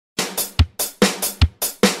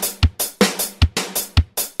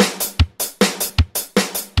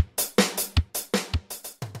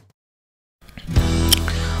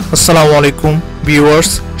আসসালামু আলাইকুম ভিউয়ার্স,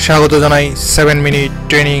 স্বাগত জানাই 7 মিনিট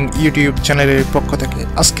ট্রেনিং ইউটিউব চ্যানেলের পক্ষ থেকে।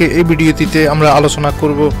 আজকে এই ভিডিওটিতে আমরা আলোচনা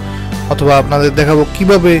করব অথবা আপনাদের দেখাবো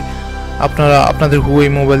কিভাবে আপনারা আপনাদের হুয়াই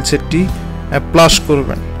মোবাইল সেটটি প্লাস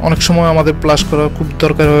করবেন। অনেক সময় আমাদের প্লাস করা খুব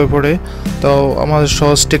দরকার হয়ে পড়ে, তো আমাদের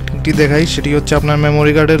সহজ টেকনিকটি দেখাই। সেটি হচ্ছে আপনার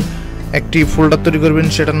মেমোরি কার্ডের একটি ফোল্ডার তৈরি করবেন,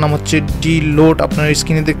 সেটার নাম হচ্ছে dload, আপনার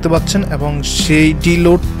স্ক্রিনে দেখতে পাচ্ছেন, এবং সেই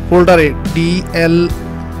dload ফোল্ডারে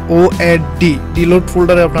dload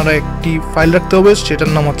ফোল্ডারে আপনারা একটি ফাইল রাখতে হবে,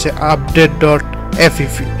 সেটার নাম হচ্ছে Update.App।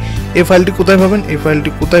 এই ফাইলটি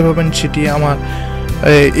কোথায় পাবেন সেটি আমার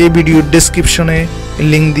এই ভিডিওর ডেসক্রিপশনে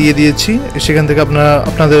লিঙ্ক দিয়ে দিয়েছি। সেখান থেকে আপনারা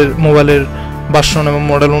আপনাদের মোবাইলের ভার্সন এবং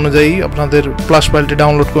মডেল অনুযায়ী আপনাদের প্লাস ফাইলটি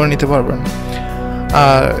ডাউনলোড করে নিতে পারবেন।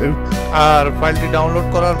 আর ফাইলটি ডাউনলোড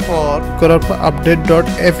করার পর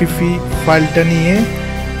Update.App ফাইলটা নিয়ে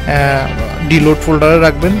dload ফোল্ডারে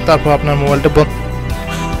রাখবেন। তারপর আপনার মোবাইলটা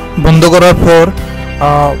বন্ধ করার পর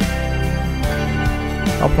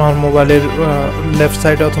আপনার মোবাইলের লেফট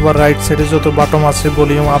সাইডে অথবা রাইট সাইডে যত বাটন আছে,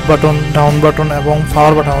 volume up button, down button এবং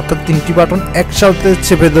পাওয়ার বাটন, অর্থাৎ 3টি বাটন একসাথে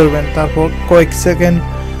চেপে ধরবেন। তারপর কয়েক সেকেন্ড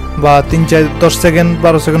বা 10 সেকেন্ড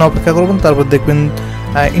 12 সেকেন্ড অপেক্ষা করবেন। তারপর দেখবেন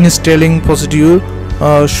ইনস্টলিং প্রসিডিউর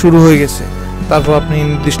শুরু হয়ে গেছে। তারপর আপনি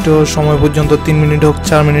নির্দিষ্ট সময় পর্যন্ত 3 মিনিট হোক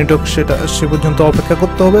 4 মিনিট হোক সে পর্যন্ত অপেক্ষা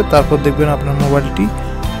করতে হবে। তারপর দেখবেন আপনার মোবাইলটি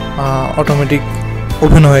অটোমেটিক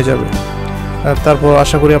ওপেন হয়ে যাবে। তারপর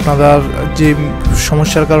আশা করি আপনাদের যে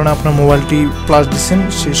সমস্যার কারণে আপনার মোবাইলটি প্লাস দিচ্ছেন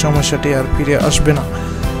সেই সমস্যাটি আর ফিরে আসবে না।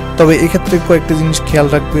 তবে এক্ষেত্রে কয়েকটা জিনিস খেয়াল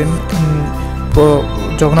রাখবেন।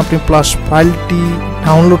 যখন আপনি প্লাস ফাইলটি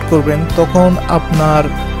ডাউনলোড করবেন তখন আপনার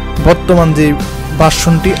বর্তমান যে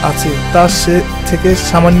ভার্সনটি আছে তার থেকে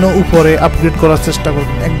সামান্য উপরে আপগ্রেড করার চেষ্টা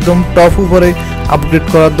করবেন। একদম টপ উপরে আপগ্রেড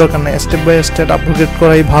করার দরকার নেই, স্টেপ বাই স্টেপ আপগ্রেড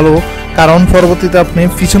করাই ভালো, কারণ পরবর্তীতে আপনি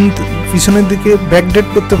পিছনের দিকে ব্যাকডেট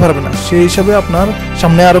করতে পারবেন না। সেই হিসাবে আপনার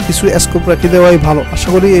সামনে আরও কিছু স্কোপ রেখে দেওয়াই ভালো। আশা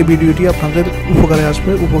করি এই ভিডিওটি আপনাদের উপকারে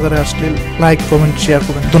আসবে। উপকারে আসলে লাইক, কমেন্ট, শেয়ার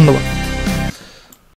করবেন। ধন্যবাদ।